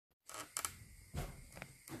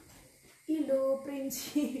Hello,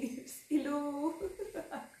 Princess. Hello.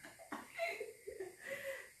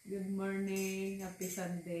 Good morning. Happy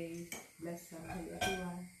Sunday. Blessed Sunday,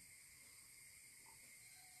 everyone.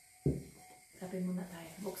 Sabi muna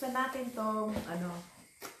tayo. Buksan natin tong,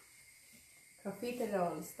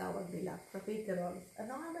 Profiteroles. Tawag nila. Profiteroles.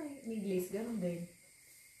 Ano nga ba yung English? Ganun din.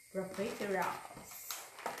 Profiteroles.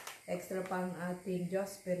 Extra pang ating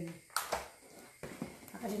Josberry.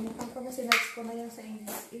 Nakalimutan ko na sinerch ko na yan sa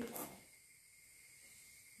English.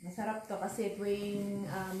 Masarap to kasi tuwing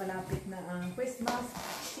malapit na ang Christmas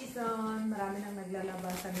season, marami nang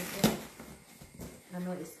naglalabasan nito.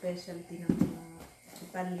 Specialty ng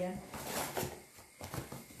Italian.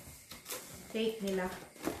 Cake nila.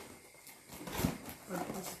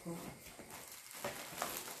 Pag-Pasko.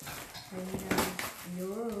 Ayan.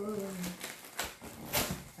 Yun.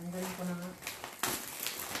 Tanggalin ko na nga.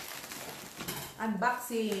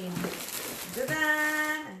 Unboxing.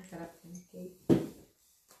 Dadan! Ang sarap ng cake.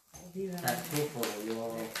 Tatlo po,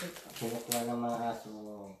 yung kinukuha ng mga aso,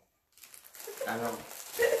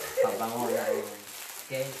 pabango ng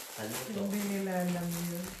cake, saluto. Hindi nila alam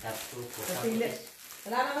yun. Tatlo po.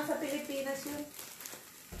 Wala naman sa Pilipinas yun.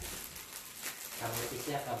 Kabuti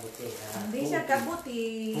siya, kabuti. Hindi siya kabuti.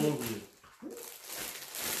 Hindi.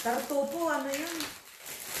 Tartupo, ano yun?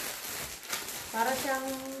 Para siyang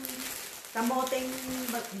kamoteng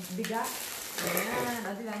bigas. Ayan,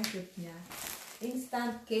 adi lang cute niya.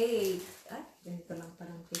 Instant cake. Ay, ganito lang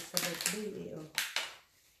parang cake sa birthday.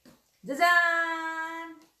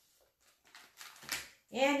 Jazan!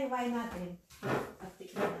 Ayan, iway natin.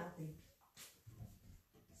 Patikman natin.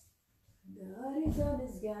 God is on the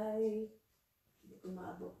sky. Hindi ko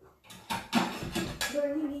maabot.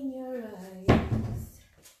 Burning in your eyes.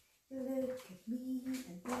 Look at me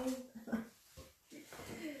and think.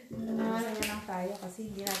 Masaya lang tayo kasi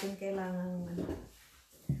hindi natin kailangan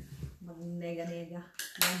mag-nega-nega.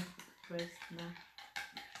 Yan. First na.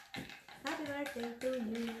 Happy birthday to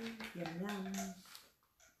you. Yum yum.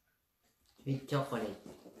 With chocolate.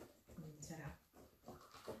 Sarap.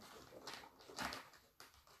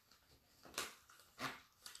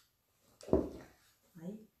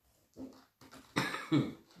 Ay.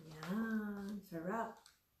 Yan. Sarap.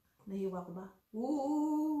 Nahiwa ko ba?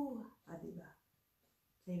 Ooh! Diba?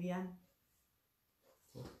 Sa'yo yan.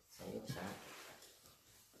 Sa'yo siya.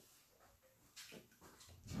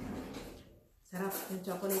 Sarap yung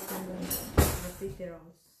chocolate ng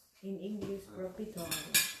Profiteroles. In English,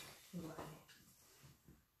 Profiteroles.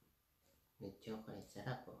 With chocolate,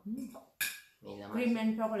 sarap po. May laman, Cream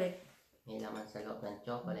and chocolate. may laman sa loob ng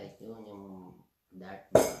chocolate. Yun yung dark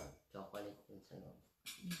chocolate yun sa loob.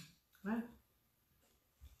 Huh?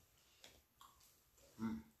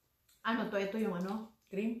 Ano to? Ito yung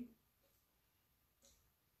cream?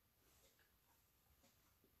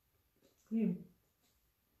 Cream.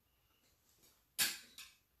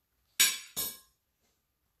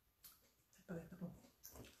 Ito po.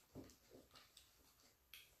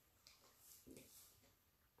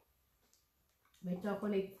 May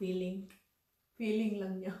chocolate feeling. Feeling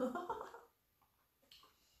lang niya.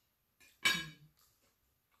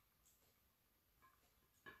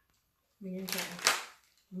 Ganyan siya.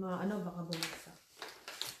 Baka bumagsak.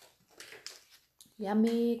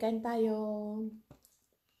 Yummy! Kain tayo!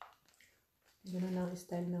 Ganun ang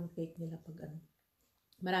style ng cake nila pag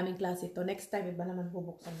Maraming klase ito. Next time, iba naman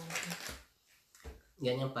bubuksan natin.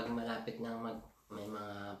 Ganyan pag malapit na may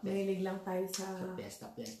mga Mahilig lang tayo sa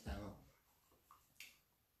pesta.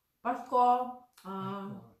 Pasko.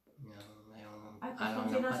 Yung Ay, araw Pasko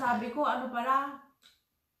ng sinasabi patay. ko. Ano pala?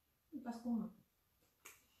 Pasko nga.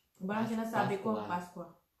 Ba ang sinasabi ko? Pasko.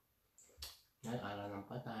 Pasko. Yan, araw ng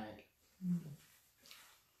patay.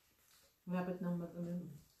 Malapit ng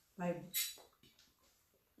 5.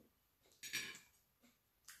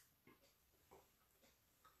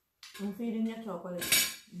 Ang feeling niya chocolate.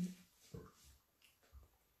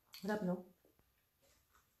 Harap, no?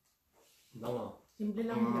 Bango. Simple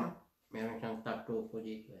lang siya. Meron siyang tattoo po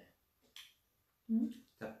dito eh.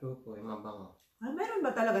 Tattoo po, yung mabango. Ay, meron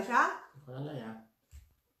ba talaga siya? Wala yan.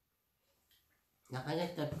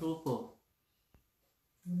 Nakanya tattoo po.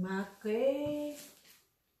 Maki.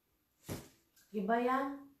 Iba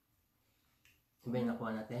yan. Iba yung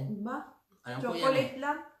nakuha natin? Iba? Alam ko yan eh. Chocolate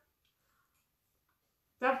lang.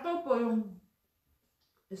 Tattoo po yung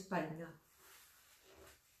style niya.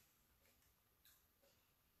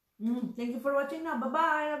 Thank you for watching na.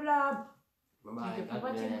 Bye-bye, love. Bye-bye. Thank you for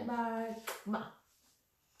watching. Bye.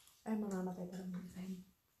 Ay, mamamatay ka lang.